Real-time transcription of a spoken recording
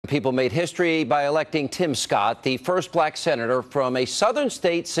people made history by electing Tim Scott, the first black senator from a southern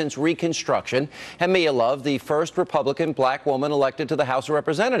state since Reconstruction, and Mia Love, the first Republican black woman elected to the House of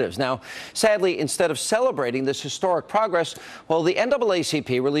Representatives. Now, sadly, instead of celebrating this historic progress, well, the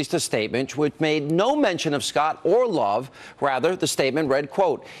NAACP released a statement which made no mention of Scott or Love. Rather, the statement read,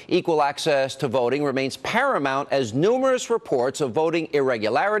 quote, "Equal access to voting remains paramount as numerous reports of voting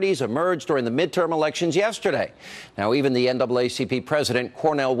irregularities emerged during the midterm elections yesterday." Now, even the NAACP president,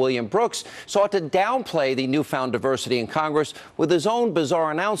 Cornell William Brooks, sought to downplay the newfound diversity in Congress with his own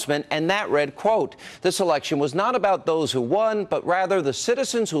bizarre announcement, and that read, quote, "This election was not about those who won, but rather the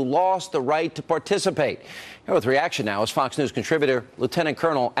citizens who lost the right to participate." Here with reaction now is Fox News contributor Lieutenant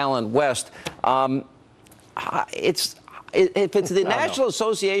Colonel Alan West. If it's the National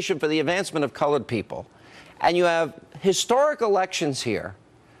Association for the Advancement of Colored People, and you have historic elections here,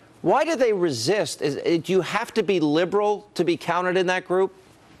 why do they resist? Do you have to be liberal to be counted in that group?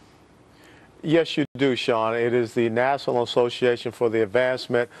 Yes, you do, Sean. It is the National Association for the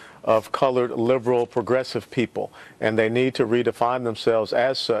Advancement of Colored, Liberal, Progressive People, and they need to redefine themselves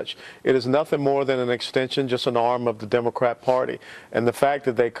as such. It is nothing more than an extension, just an arm of the Democrat Party. And the fact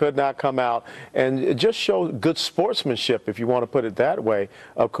that they could not come out and just show good sportsmanship, if you want to put it that way,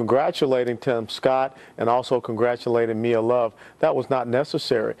 of congratulating Tim Scott and also congratulating Mia Love, that was not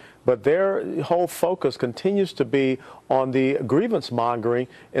necessary. But their whole focus continues to be on the grievance mongering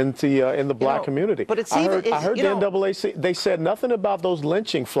in the black community. But it's I heard the NAACP, they said nothing about those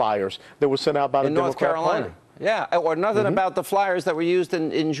lynching flyers that were sent out by the Democrat Party. Yeah, or nothing about the flyers that were used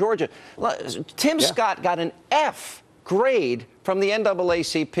in Georgia. Tim Scott got an F grade from the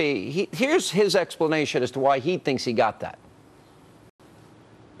NAACP. Here's his explanation as to why he thinks he got that.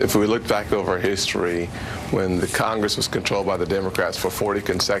 If we look back over history, when the Congress was controlled by the Democrats for 40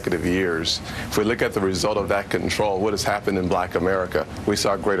 consecutive years, if we look at the result of that control, what has happened in black America? We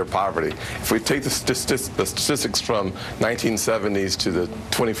saw greater poverty. If we take the statistics from 1970s to the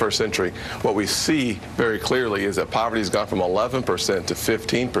 21st century, what we see very clearly is that poverty has gone from 11% to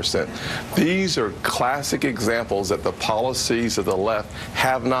 15%. These are classic examples that the policies of the left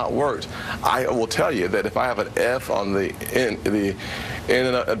have not worked. I will tell you that if I have an F on the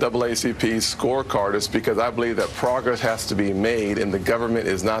NAACP scorecard, it's because I believe that progress has to be made, and the government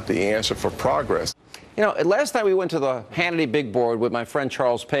is not the answer for progress. You know, last night we went to the Hannity big board with my friend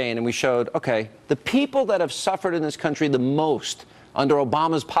Charles Payne, and we showed, okay, the people that have suffered in this country the most under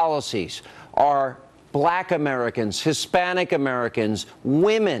Obama's policies are black Americans, Hispanic Americans,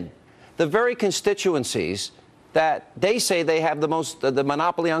 women, the very constituencies that they say they have the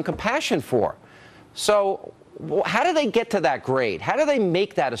monopoly on compassion for. So how do they get to that grade? How do they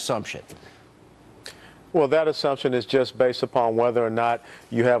make that assumption? Well, that assumption is just based upon whether or not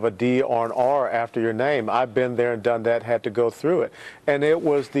you have a D or an R after your name. I've been there and done that, had to go through it. And it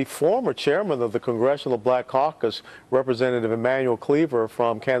was the former chairman of the Congressional Black Caucus, Representative Emanuel Cleaver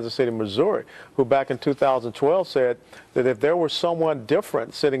from Kansas City, Missouri, who back in 2012 said that if there were someone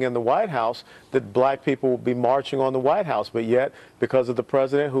different sitting in the White House, that black people would be marching on the White House. But yet, because of the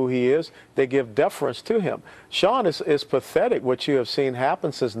president, who he is, they give deference to him. Sean, it's pathetic what you have seen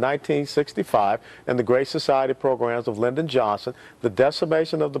happen since 1965 and the Great Society programs of Lyndon Johnson, the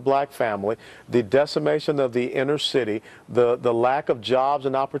decimation of the black family, the decimation of the inner city, the lack of jobs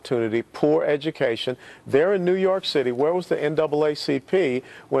and opportunity, poor education. There in New York City, where was the NAACP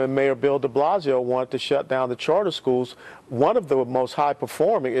when Mayor Bill de Blasio wanted to shut down the charter schools? One of the most high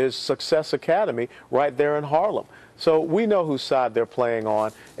performing is Success Academy right there in Harlem. So we know whose side they're playing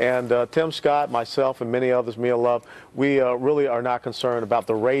on. And Tim Scott, myself, and many others, Mia Love, we really are not concerned about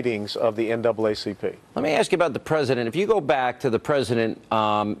the ratings of the NAACP. Let me ask you about the president. If you go back to the president,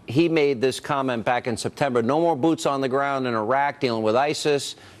 he made this comment back in September, no more boots on the ground in Iraq dealing with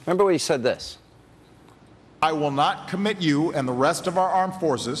ISIS. Remember when he said this? "I will not commit you and the rest of our armed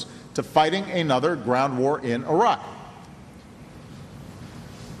forces to fighting another ground war in Iraq."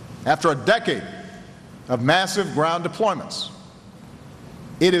 After a decade of massive ground deployments,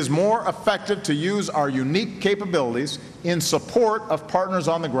 it is more effective to use our unique capabilities in support of partners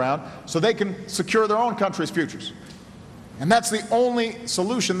on the ground so they can secure their own country's futures. And that's the only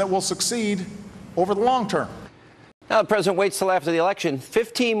solution that will succeed over the long term. Now, the president waits till after the election,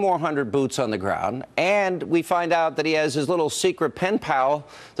 15 more hundred boots on the ground, and we find out that he has his little secret pen pal,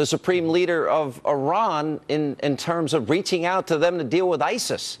 the supreme leader of Iran, in terms of reaching out to them to deal with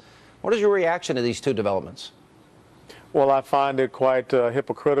ISIS. What is your reaction to these two developments? Well, I find it quite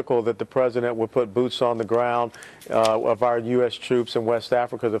hypocritical that the president would put boots on the ground of our U.S. troops in West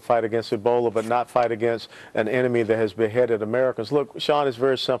Africa to fight against Ebola, but not fight against an enemy that has beheaded Americans. Look, Sean, it's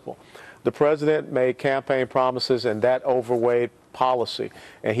very simple. The president made campaign promises, and that overweighed policy.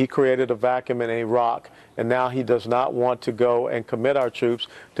 And he created a vacuum in Iraq, and now he does not want to go and commit our troops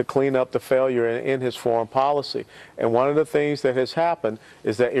to clean up the failure in his foreign policy. And one of the things that has happened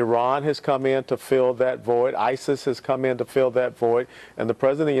is that Iran has come in to fill that void, ISIS has come in to fill that void, and the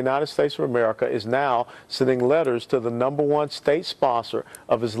President of the United States of America is now sending letters to the #1 state sponsor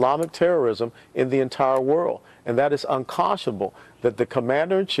of Islamic terrorism in the entire world. And that is unconscionable that the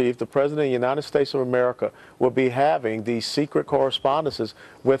Commander-in-Chief, the President of the United States of America, will be having these secret correspondences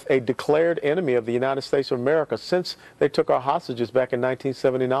with a declared enemy of the United States of America since they took our hostages back in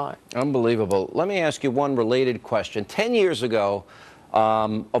 1979. Unbelievable. Let me ask you one related question. 10 years ago,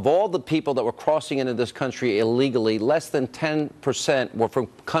 of all the people that were crossing into this country illegally, less than 10% were from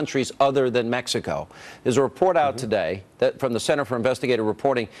countries other than Mexico. There's a report out today that from the Center for Investigative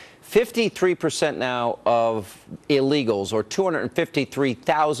Reporting, 53% now of illegals, or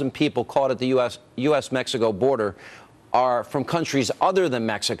 253,000 people caught at the U.S.-Mexico border, are from countries other than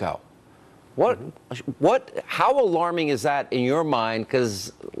Mexico. How alarming is that in your mind?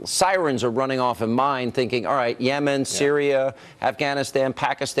 Because sirens are running off in mine thinking, all right, Yemen, Syria, Afghanistan,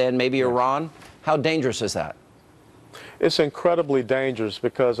 Pakistan, maybe Iran. How dangerous is that? It's incredibly dangerous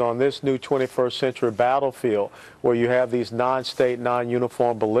because on this new 21st century battlefield where you have these non-state,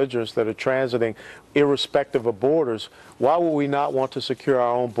 non-uniform belligerents that are transiting irrespective of borders, why would we not want to secure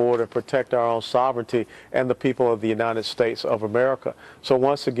our own border, protect our own sovereignty and the people of the United States of America? So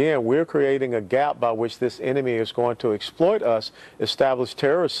once again, we're creating a gap by which this enemy is going to exploit us, establish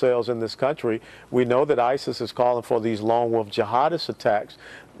terrorist cells in this country. We know that ISIS is calling for these lone wolf jihadist attacks.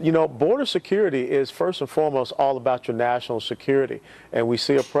 You know, border security is first and foremost all about your national security. And we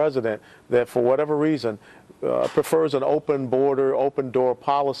see a president that, for whatever reason, prefers an open border, open door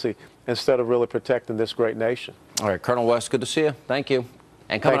policy instead of really protecting this great nation. All right, Colonel West, good to see you. Thank you.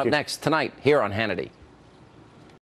 And coming up next tonight here on Hannity.